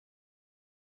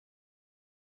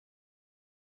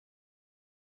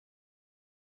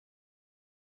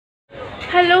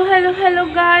Hello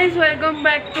guys, welcome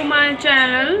back to my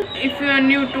channel. If you are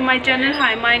new to my channel,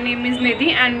 hi, my name is Nidhi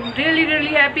and really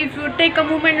happy if you take a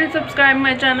moment and subscribe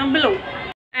my channel below.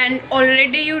 And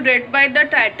already you read by the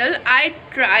title, I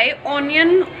try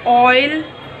onion oil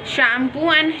shampoo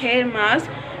and hair mask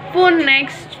for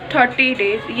next 30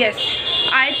 days. Yes,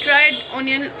 I tried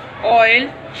onion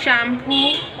oil shampoo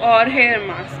और hair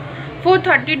mask for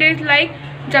 30 days. Like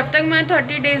जब तक मैं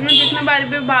 30 days में जितने बार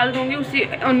भी बाल दूँगी उसी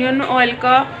ऑनियन ऑयल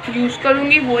का यूज़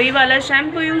करूँगी, वही वाला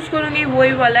शैम्पू यूज़ करूँगी,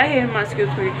 वही वाला हेयर मास्क यूज़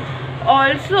करूँगी।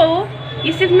 ऑल्सो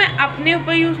ये सिर्फ मैं अपने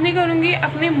ऊपर यूज़ नहीं करूँगी,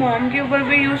 अपने मॉम के ऊपर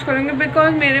भी यूज़ करूँगी,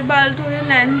 बिकॉज मेरे बाल थोड़े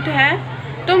लेंथ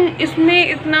है तो इसमें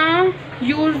इतना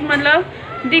यूज़ मतलब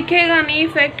दिखेगा नहीं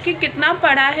इफ़ेक्ट कि कितना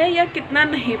पड़ा है या कितना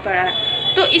नहीं पड़ा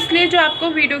है। तो इसलिए जो आपको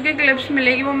वीडियो के क्लिप्स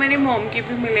मिलेगी वो मेरी मॉम की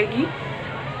भी मिलेगी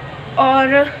और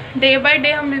डे बाय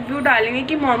डे हम रिव्यू डालेंगे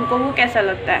कि मॉम को वो कैसा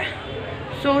लगता है।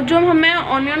 सो जो मैं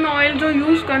ऑनियन ऑयल जो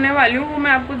यूज़ करने वाली हूँ वो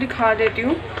मैं आपको दिखा देती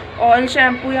हूँ। ऑयल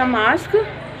शैम्पू या मास्क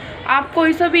आप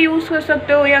कोई सा भी यूज़ कर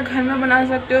सकते हो या घर में बना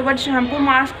सकते हो, बट शैम्पू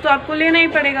मास्क तो आपको लेना ही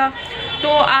पड़ेगा। तो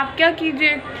आप क्या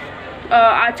कीजिए,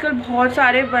 आजकल बहुत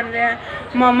सारे बन रहे हैं,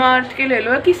 मामा अर्थ के ले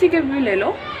लो या किसी के भी ले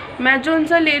लो। मैं जो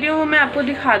उनसे ले रही हूँ वो मैं आपको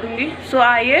दिखा दूँगी। सो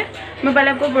आइए मैं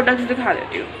पहले आपको प्रोडक्ट्स दिखा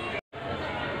देती हूँ।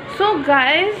 सो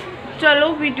गाइज चलो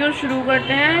वीडियो शुरू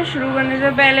करते हैं। शुरू करने से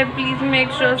पहले please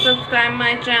make sure subscribe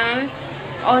my channel,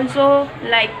 also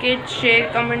like it, share,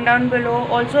 comment down below,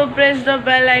 also press the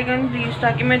bell icon please,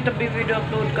 ताकि मैं तब भी वीडियो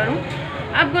अपलोड करूं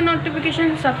आपको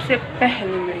नोटिफिकेशन सबसे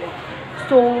पहले मिले।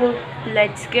 So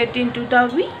let's get into the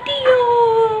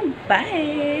video,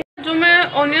 bye. जो मैं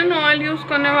ऑनियन ऑयल यूज़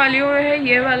करने वाली हूँ है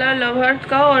ये वाला लव अर्थ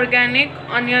का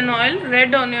organic onion oil,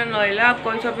 red onion oil है। आप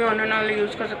कोई सा भी ऑनियन ऑयल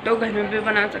यूज़ कर सकते हो, घर में भी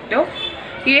बना सकते हो।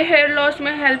 ये हेयर लॉस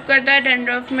में हेल्प करता है,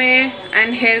 डैंड्रफ में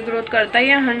एंड हेयर ग्रोथ करता है।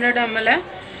 ये 100 ml है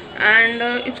एंड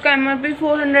इसका MRP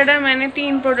 400 है। मैंने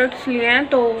 3 प्रोडक्ट्स लिए हैं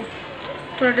तो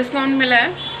थोड़ा डिस्काउंट मिला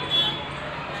है।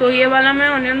 सो ये वाला मैं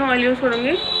ऑनियन ऑयल यूज़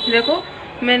करूँगी। देखो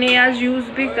मैंने आज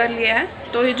यूज़ भी कर लिया है।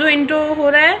 तो ये जो इंट्रो हो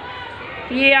रहा है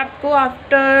ये आपको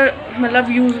आफ्टर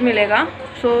मतलब यूज़ मिलेगा।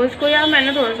 सो इसको यार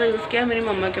मैंने थोड़ा सा यूज़ किया, मेरी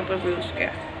मम्मा के ऊपर भी यूज़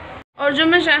किया। और जो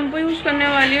मैं शैम्पू यूज़ करने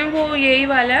वाली हूँ वो यही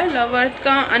वाला है, लव अर्थ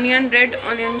का onion red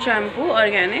onion shampoo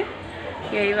organic,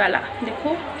 यही वाला।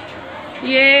 देखो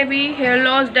ये भी hair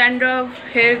loss, dandruff,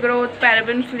 hair growth,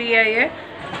 paraben free है ये,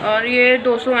 और ये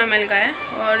 200 ml का है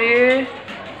और ये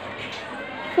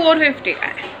 450 का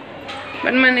है,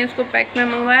 बट मैंने इसको पैक में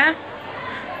मंगवाया।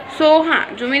 सो हाँ,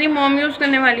 जो मेरी मॉम यूज़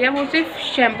करने वाली है वो सिर्फ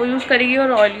शैम्पू यूज़ करेगी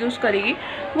और ऑयल यूज़ करेगी,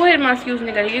 वो हेयर मास्क यूज़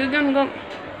नहीं करेगी क्योंकि उनको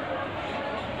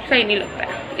सही नहीं लगता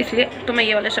है, इसलिए तो मैं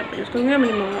ये वाला शैम्पू यूज़ करूँगी,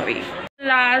 मेरी मम्मा भी।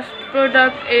 Last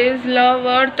product is love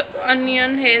earth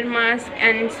onion hair mask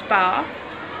and spa.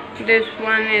 This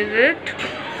one is it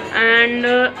and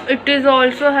it is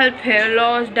also help hair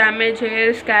loss, damage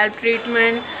hair, scalp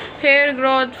treatment, hair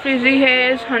growth, फ्रिजी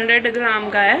hairs. 100 ग्राम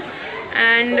का है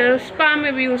एंड स्पा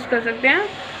में भी use कर सकते हैं।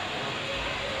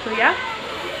 तो या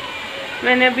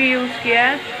मैंने अभी यूज़ किया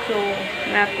है, तो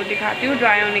मैं आपको दिखाती हूँ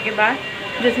ड्राई होने के बाद,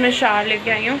 जिसमें शार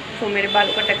लेके आई हूँ। तो मेरे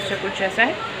बालों का टेक्सचर कुछ ऐसा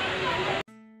है।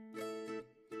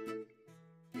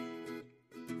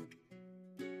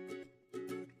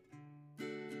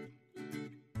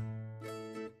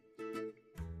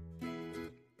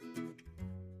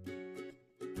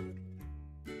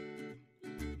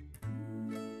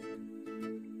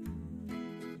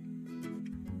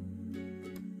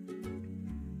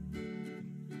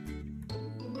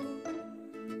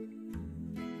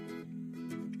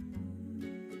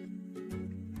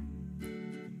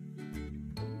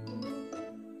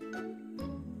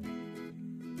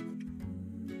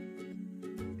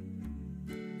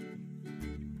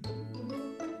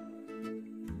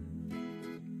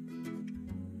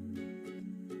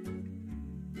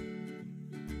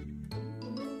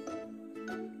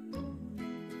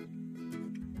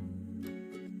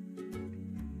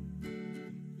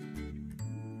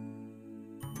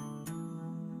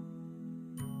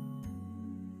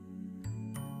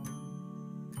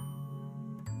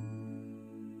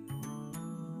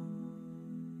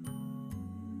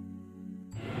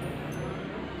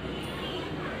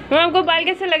 आपको बाल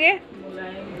कैसे लगे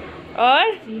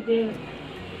और सीधे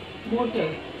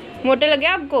मोटे लगे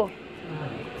आपको?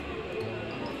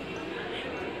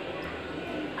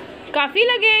 काफी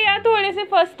लगे या थोड़े से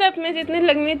फर्स्ट स्टेप में जितने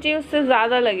लगने चाहिए उससे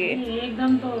ज्यादा लगे?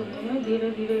 एकदम तो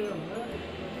धीरे धीरे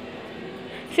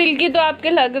सिल्की तो आपके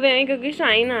लग रहे हैं क्योंकि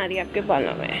शाइन आ रही है आपके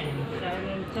बालों में,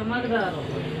 चमकदार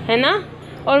है ना।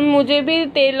 और मुझे भी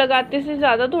तेल लगाते से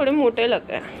ज्यादा थोड़े मोटे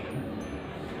लग रहे हैं।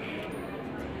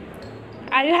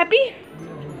 Are you happy?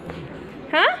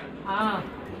 हाँ?